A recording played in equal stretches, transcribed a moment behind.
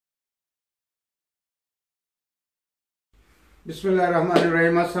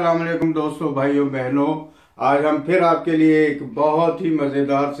बिस्मिल्लाहिर्रहमानिर्रहीम। अस्सलाम वालेकुम दोस्तों, भाइयों बहनों। आज हम फिर आपके लिए एक बहुत ही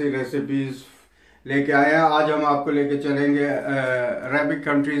मज़ेदार सी रेसिपीज लेके आए हैं। आज हम आपको लेके चलेंगे अरबिक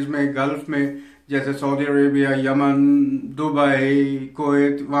कंट्रीज़ में, गल्फ़ में, जैसे Saudi Arabia, Yemen, Dubai,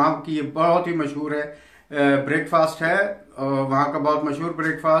 Kuwait. वहाँ की ये बहुत ही मशहूर है ब्रेकफास्ट है। वहाँ का बहुत मशहूर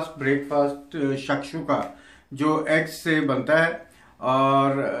ब्रेकफास्ट शक्शूका, जो एग्स से बनता है।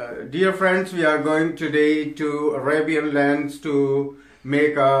 Or dear friends, we are going today to Arabian lands to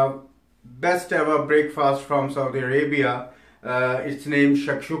make a best ever breakfast from Saudi Arabia. It's named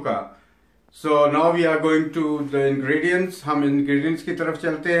Shakshooka. So now we are going to the ingredients. हम ingredients की तरफ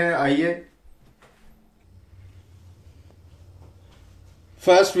चलते हैं, आइए।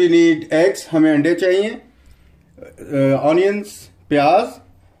 First we need eggs, हमें अंडे चाहिए, onions, प्याज,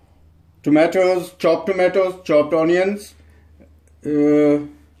 tomatoes, chopped onions,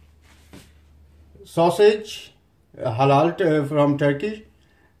 sausage, halal from Turkey,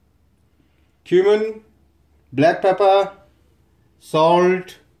 cumin, black pepper,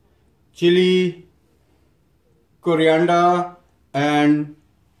 salt, chili, coriander, and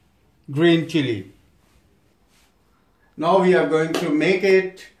green chili. Now we are going to make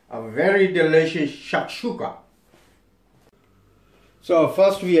it a very delicious shakshuka. So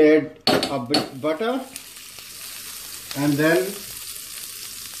first we add a bit butter and then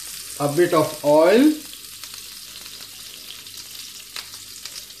a bit of oil,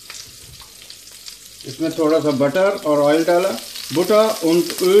 इसमें थोड़ा सा butter और oil डाला, Butter und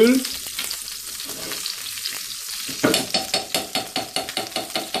Öl,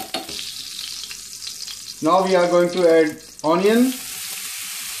 now we are going to add onion,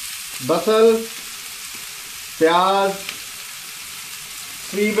 basal, प्याज,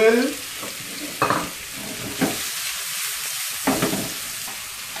 zwiebel,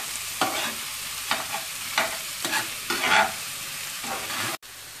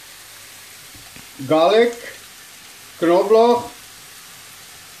 garlic, knoblauch,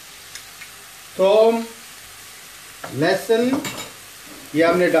 थोम, लहसुन, ये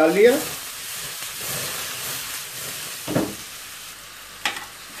हमने डाल लिया।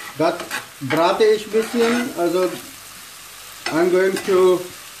 Das brate ich ein bisschen, also I'm going to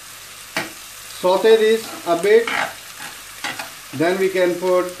saute this a bit, then we can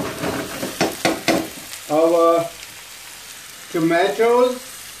put our tomatoes,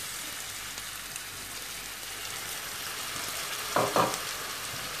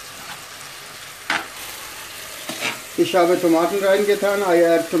 ich habe Tomaten reingetan. I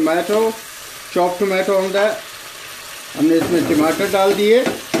add tomato, chopped tomato on that. हमने इसमें टमाटर डाल दिए।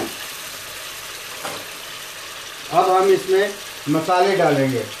 अब हम इसमें मसाले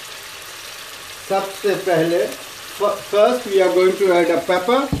डालेंगे। सबसे पहले first we are going to add a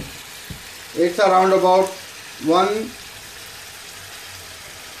pepper. It's around about 1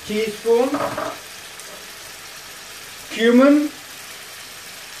 teaspoon. Cumin,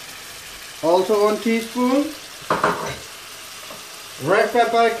 also 1 teaspoon. Red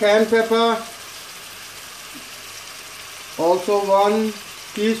pepper, canned pepper, also 1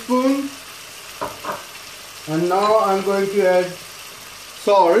 teaspoon. And now I'm going to add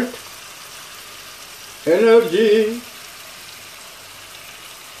salt, energy,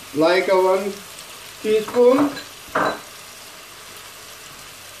 like a 1 teaspoon.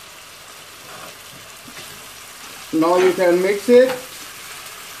 Now you can mix it.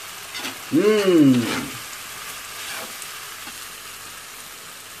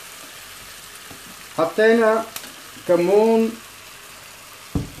 حطينا كمون،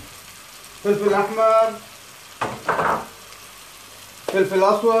 فلفل أحمر، فلفل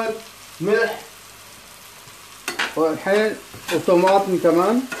أسود، ملح، والحين وطماطم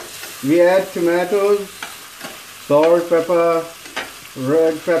كمان. We add tomatoes, salt, pepper,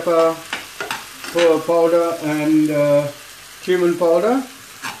 red pepper powder and cumin powder.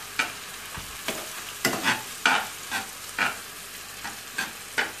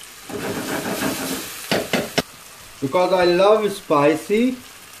 Because I love spicy,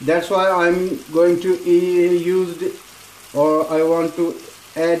 that's why I'm going to use it, or I want to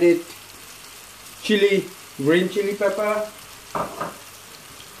add it chili, green chili pepper,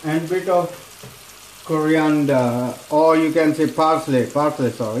 and bit of coriander, or you can say parsley,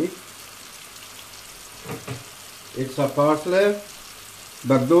 sorry. It's a parsley,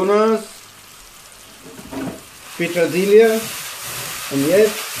 bagdonas, petersilie, and yes,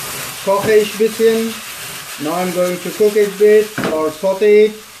 koche ich bisschen. Now I'm going to cook it a bit or saute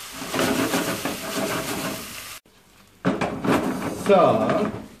it.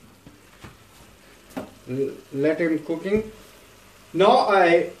 So let him cooking. Now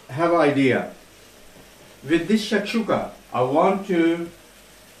I have idea. With this shakshuka, I want to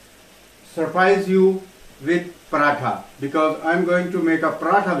surprise you with paratha, because I'm going to make a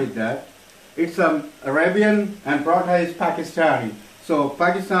paratha with that. It's Arabian and paratha is Pakistani. So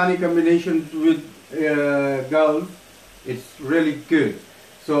Pakistani combination with Gulf, it's really good.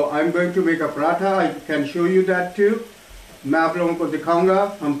 So I'm going to make a paratha. I can show you that too. मैं आप लोगों को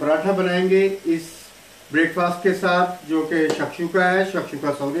दिखाऊंगा हम पराठा बनाएंगे इस breakfast के साथ, जो कि शक्शूका है।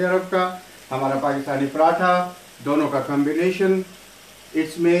 शक्शूका सऊदी अरब का, हमारा पाकिस्तानी पराठा, दोनों का combination.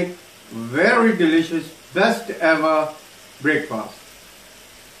 It's make very delicious, best ever breakfast.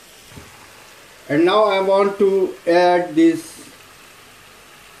 And now I want to add this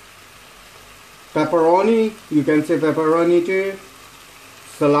pepperoni, you can say pepperoni too,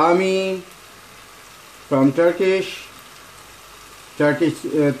 salami from Turkish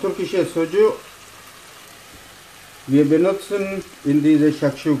Sucuk. Wir benutzen in diese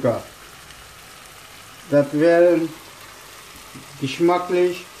Shakshooka. Das wäre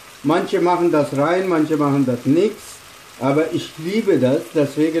geschmacklich. Manche machen das rein, manche machen das nichts, aber ich liebe das,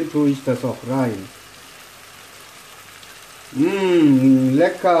 deswegen tue ich das auch rein.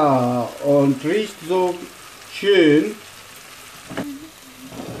 Lecker und riecht so schön.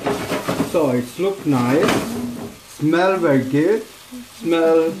 So, it looks nice. Smell very good.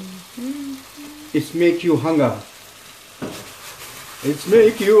 Smell, it make you hunger. It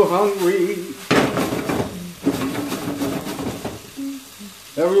make you hungry.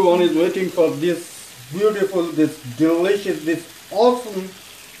 Everyone is waiting for this beautiful, this delicious, this awesome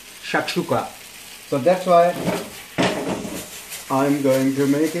shakshuka. So that's why I'm going to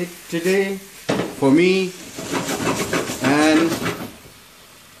make it today for me and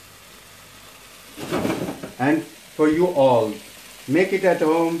for you all. Make it at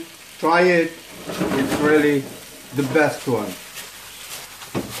home, try it. It's really the best one.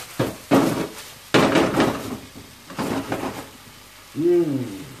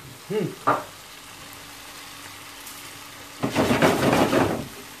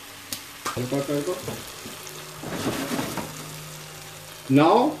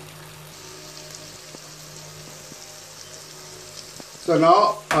 Now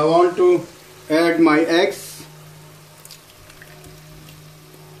I want to add my eggs.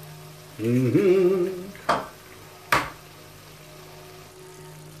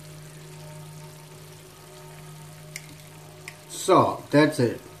 So that's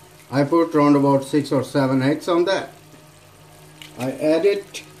it. I put around about 6 or 7 eggs on that. I add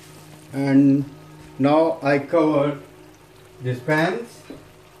it, and now I cover these pans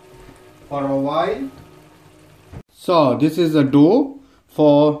for a while. So this is the dough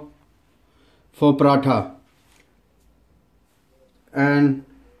for paratha, and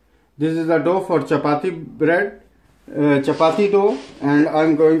this is the dough for chapati bread, chapati dough, and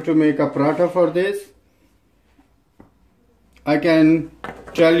I'm going to make a paratha for this. I can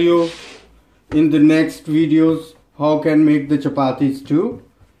tell you in the next videos how can make the chapatis too.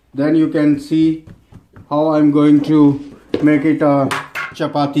 Then you can see how I'm going to make it a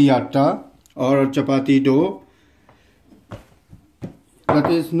chapati atta or a chapati dough. Das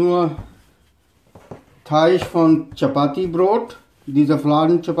ist nur Teig von Chapati-Brot. Dieser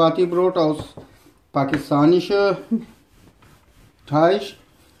Fladen-Chapati-Brot aus pakistanischer Teig.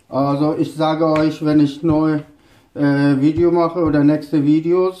 Also ich sage euch, wenn ich neu Video mache oder nächste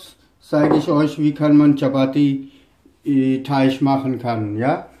Videos, zeige ich euch, wie kann man Chapati Teig machen kann,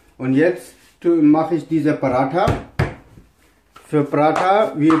 ja. Und jetzt mache ich diese Paratha. Für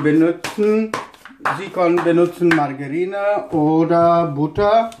Paratha, Sie können benutzen Margarine oder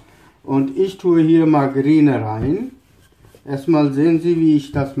Butter, und ich tue hier Margarine rein. Erstmal sehen Sie, wie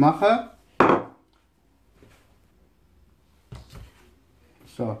ich das mache.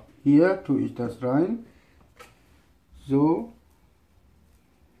 So, hier tue ich das rein. So.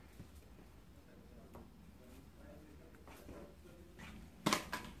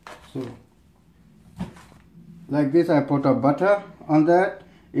 So. Like this I put a butter on that.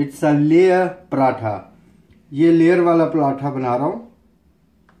 It's a layer paratha. ये layer वाला पराठा बना रहा हूँ.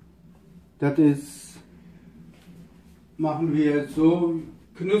 Das ist, machen wir so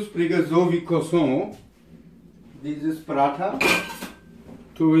knuspriger, so wie Croissant. Dieses Paratha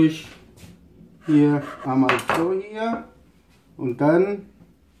tue ich hier einmal so hier, und dann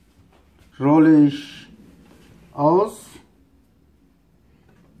rolle ich aus.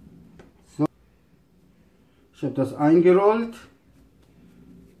 So. Ich habe das eingerollt.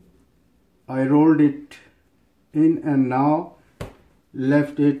 I rolled it in and now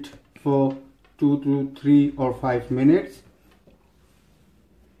left it for 2 to 3 or 5 minutes.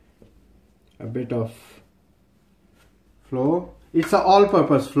 A bit of flour. It's an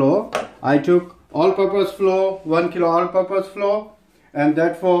all-purpose flour. I took all-purpose flour, 1 kilo all-purpose flour, and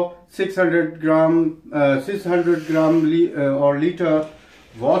that for 600 gram or liter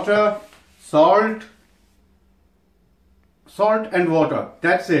water, salt and water.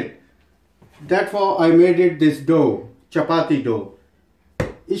 That's it. Therefore, I made it this dough, Chapati dough.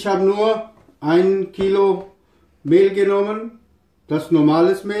 Ich habe nur 1 Kilo Mehl genommen, das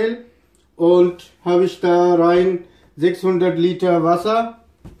normales Mehl, und habe ich da rein 600 Liter Wasser,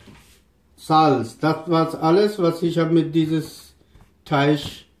 Salz. Das war alles, was ich habe mit dieses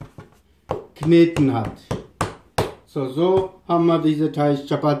Teig kneten hat. So haben wir diese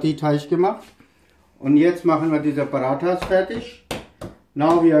Chapati-Teig gemacht. Und jetzt machen wir diese Parathas fertig.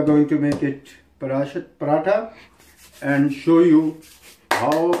 Now we are going to make it paratha and show you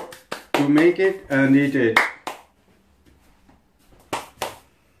how to make it and eat it.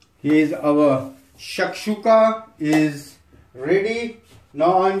 Here is our Shakshooka is ready.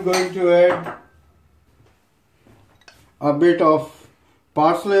 Now I'm going to add a bit of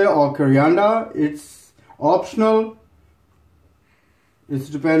parsley or coriander. It's optional. It's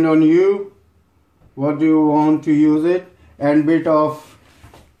depend on you. What do you want to use it? And bit of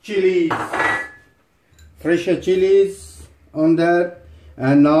chilies, fresh chilies on that.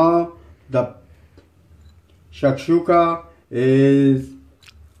 And now the Shakshooka is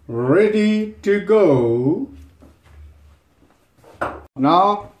ready to go.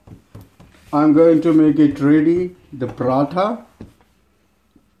 Now I'm going to make it ready, the paratha.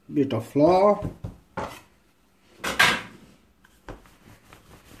 Bit of flour.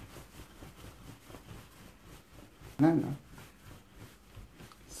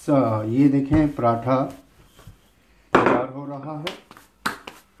 ये देखें पराठा तैयार हो रहा है.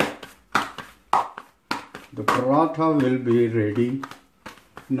 The paratha will be ready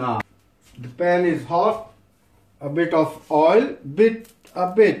now. The pan is hot. A bit of oil, a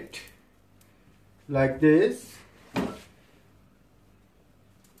bit like this.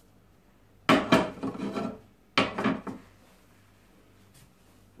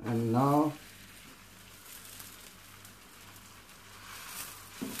 And now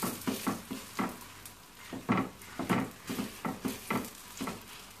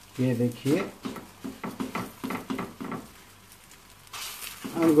ये देखिए,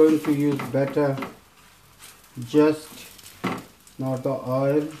 I'm going to use butter, just not the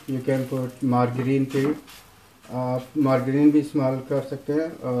oil. You can put margarine too. आप margarine भी इस्तेमाल कर सकते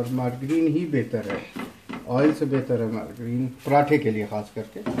हैं और margarine ही बेहतर है, ऑयल से बेहतर है मार्गरीन पराठे के लिए खास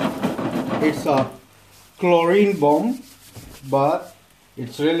करके. It's a chlorine bomb, but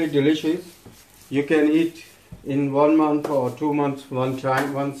it's really delicious. You can eat in 1 month or 2 months once.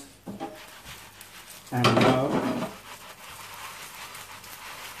 And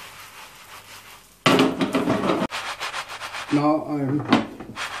now I'm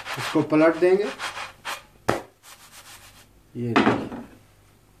इसको पलट देंगे. ये देखिए,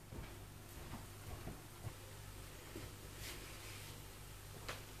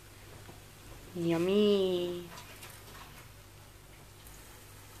 yummy.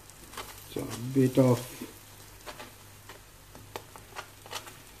 So a bit of,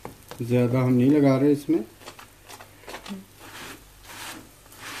 ज़्यादा हम नहीं लगा रहे इसमें.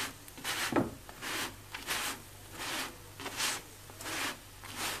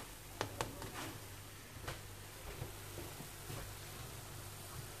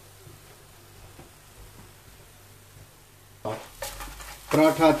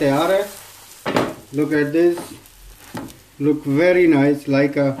 Paratha तैयार है. Look at this. Look very nice,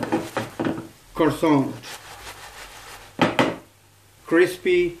 like a croissant.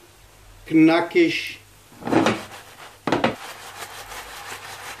 Crispy, knackig,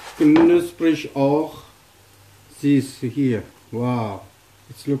 knusprig auch. See here. Wow,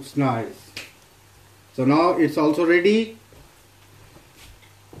 it looks nice. So now it's also ready.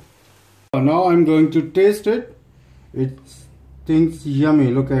 Now I'm going to taste it. It's things yummy.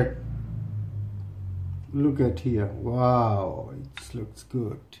 Look at here. Wow, it looks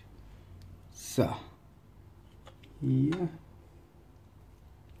good. So here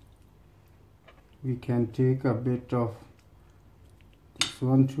we can take a bit of this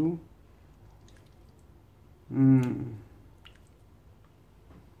one too.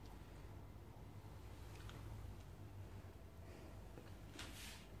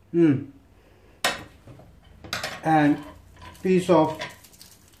 And piece of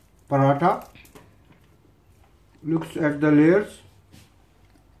paratha. Looks at the layers.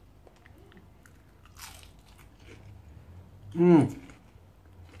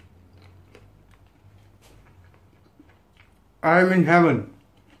 I'm in heaven.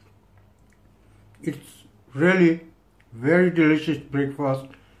 It's really very delicious breakfast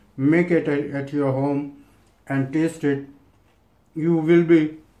make it at your home and taste it. You will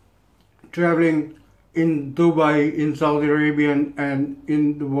be traveling in Dubai, in Saudi Arabian and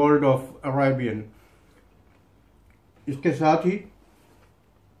in the world of Arabian. इसके साथ ही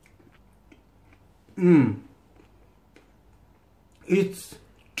it's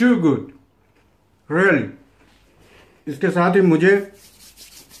too good, really. इसके साथ ही मुझे,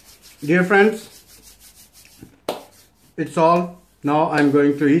 dear friends, it's all. Now I'm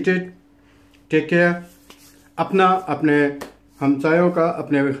going to eat it. Take care. अपना, अपने हमसायों का,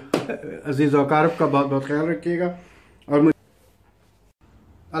 अपने अजीज़ व अकारब का बहुत बहुत ख्याल रखिएगा। और मुझे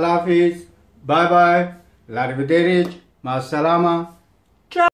अल्लाह हाफिज़, बाय बाय, लारिविदेरिज, मास्सलामा।